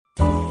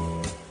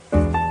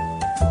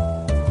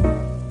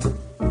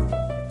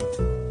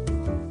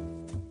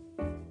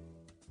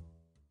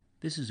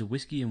This is a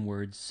Whiskey and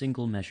Words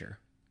single measure.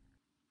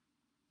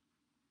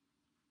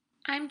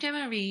 I'm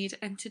Gemma Reed,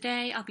 and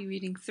today I'll be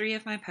reading 3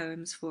 of my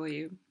poems for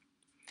you.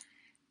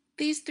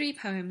 These 3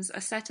 poems are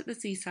set at the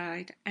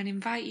seaside and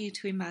invite you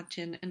to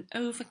imagine an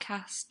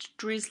overcast,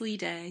 drizzly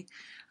day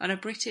on a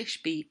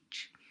British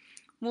beach,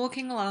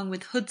 walking along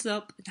with hoods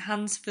up and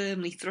hands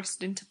firmly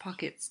thrust into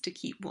pockets to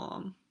keep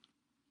warm.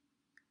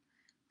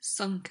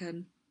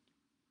 Sunken.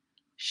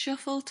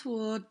 Shuffle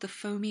toward the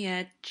foamy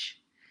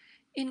edge,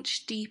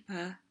 inch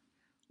deeper.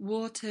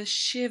 Water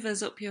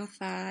shivers up your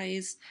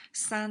thighs,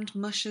 sand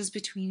mushes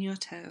between your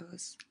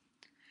toes.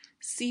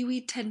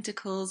 Seaweed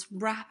tentacles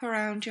wrap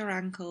around your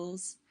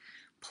ankles,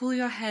 pull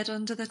your head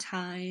under the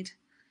tide.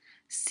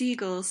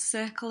 Seagulls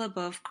circle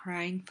above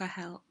crying for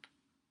help.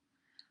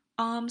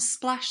 Arms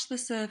splash the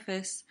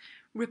surface,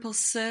 ripples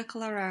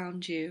circle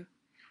around you.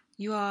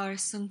 You are a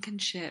sunken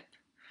ship,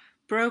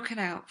 broken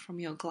out from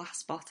your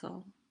glass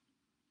bottle.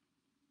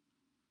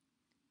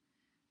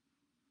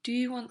 Do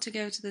you want to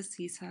go to the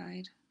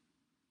seaside?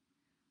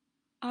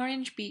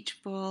 Orange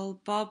beach ball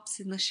bobs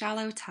in the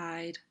shallow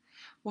tide,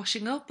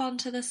 washing up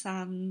onto the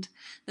sand,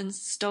 then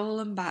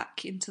stolen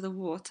back into the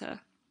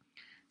water.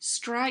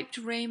 Striped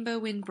rainbow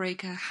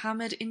windbreaker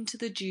hammered into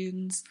the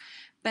dunes,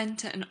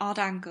 bent at an odd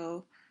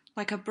angle,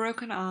 like a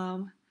broken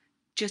arm,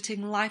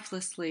 jutting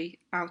lifelessly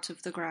out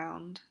of the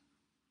ground.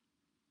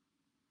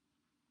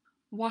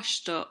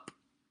 Washed up.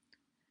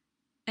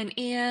 An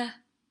ear,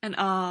 an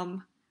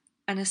arm,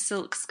 and a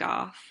silk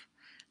scarf,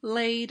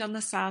 laid on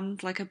the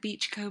sand like a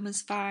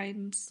beachcomber's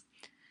finds,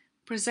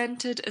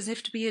 presented as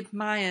if to be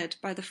admired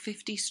by the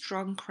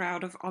 50-strong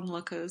crowd of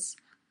onlookers,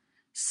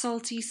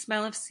 salty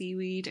smell of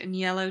seaweed and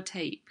yellow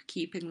tape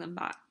keeping them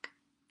back.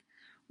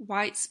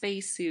 White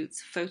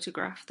spacesuits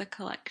photograph the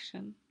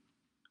collection.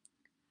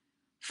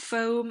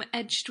 Foam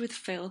edged with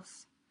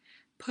filth,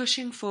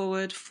 pushing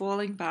forward,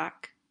 falling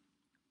back,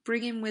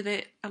 bringing with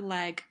it a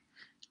leg,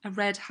 a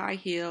red high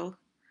heel,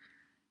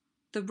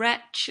 the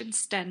retch and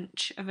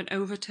stench of an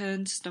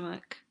overturned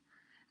stomach,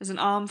 as an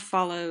arm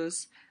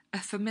follows, a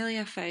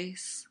familiar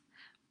face,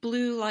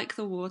 blue like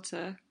the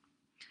water,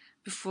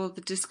 before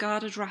the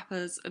discarded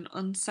wrappers and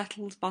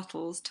unsettled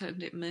bottles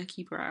turned it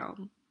murky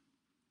brown.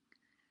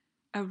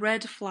 A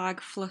red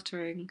flag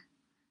fluttering,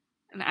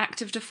 an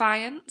act of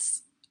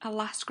defiance, a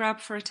last grab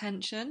for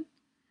attention.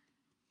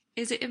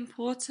 Is it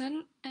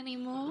important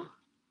anymore?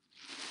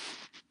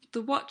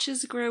 The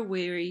watchers grow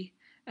weary,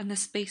 and the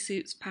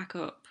spacesuits pack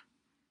up.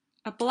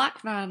 A black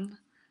van,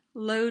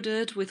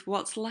 loaded with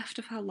what's left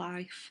of her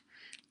life,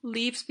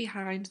 leaves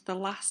behind the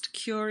last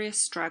curious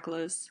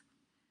stragglers,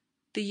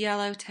 the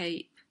yellow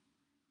tape,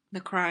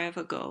 the cry of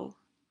a gull.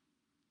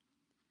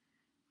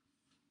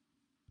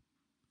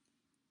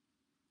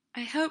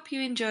 I hope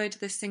you enjoyed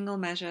this single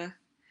measure.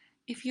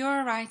 If you're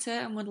a writer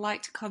and would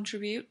like to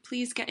contribute,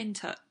 please get in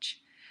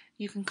touch.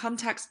 You can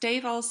contact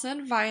Dave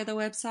Olson via the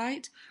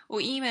website or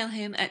email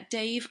him at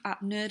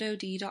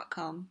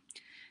dave@nerdod.com.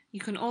 You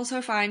can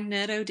also find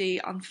NerdOD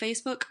on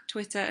Facebook,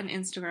 Twitter, and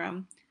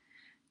Instagram.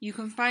 You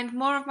can find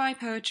more of my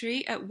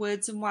poetry at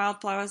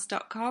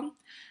wordsandwildflowers.com,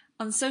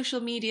 on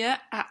social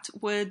media at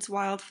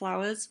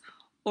wordswildflowers,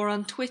 or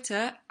on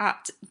Twitter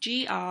at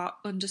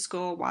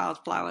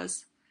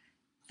gr_wildflowers.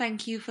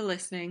 Thank you for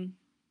listening.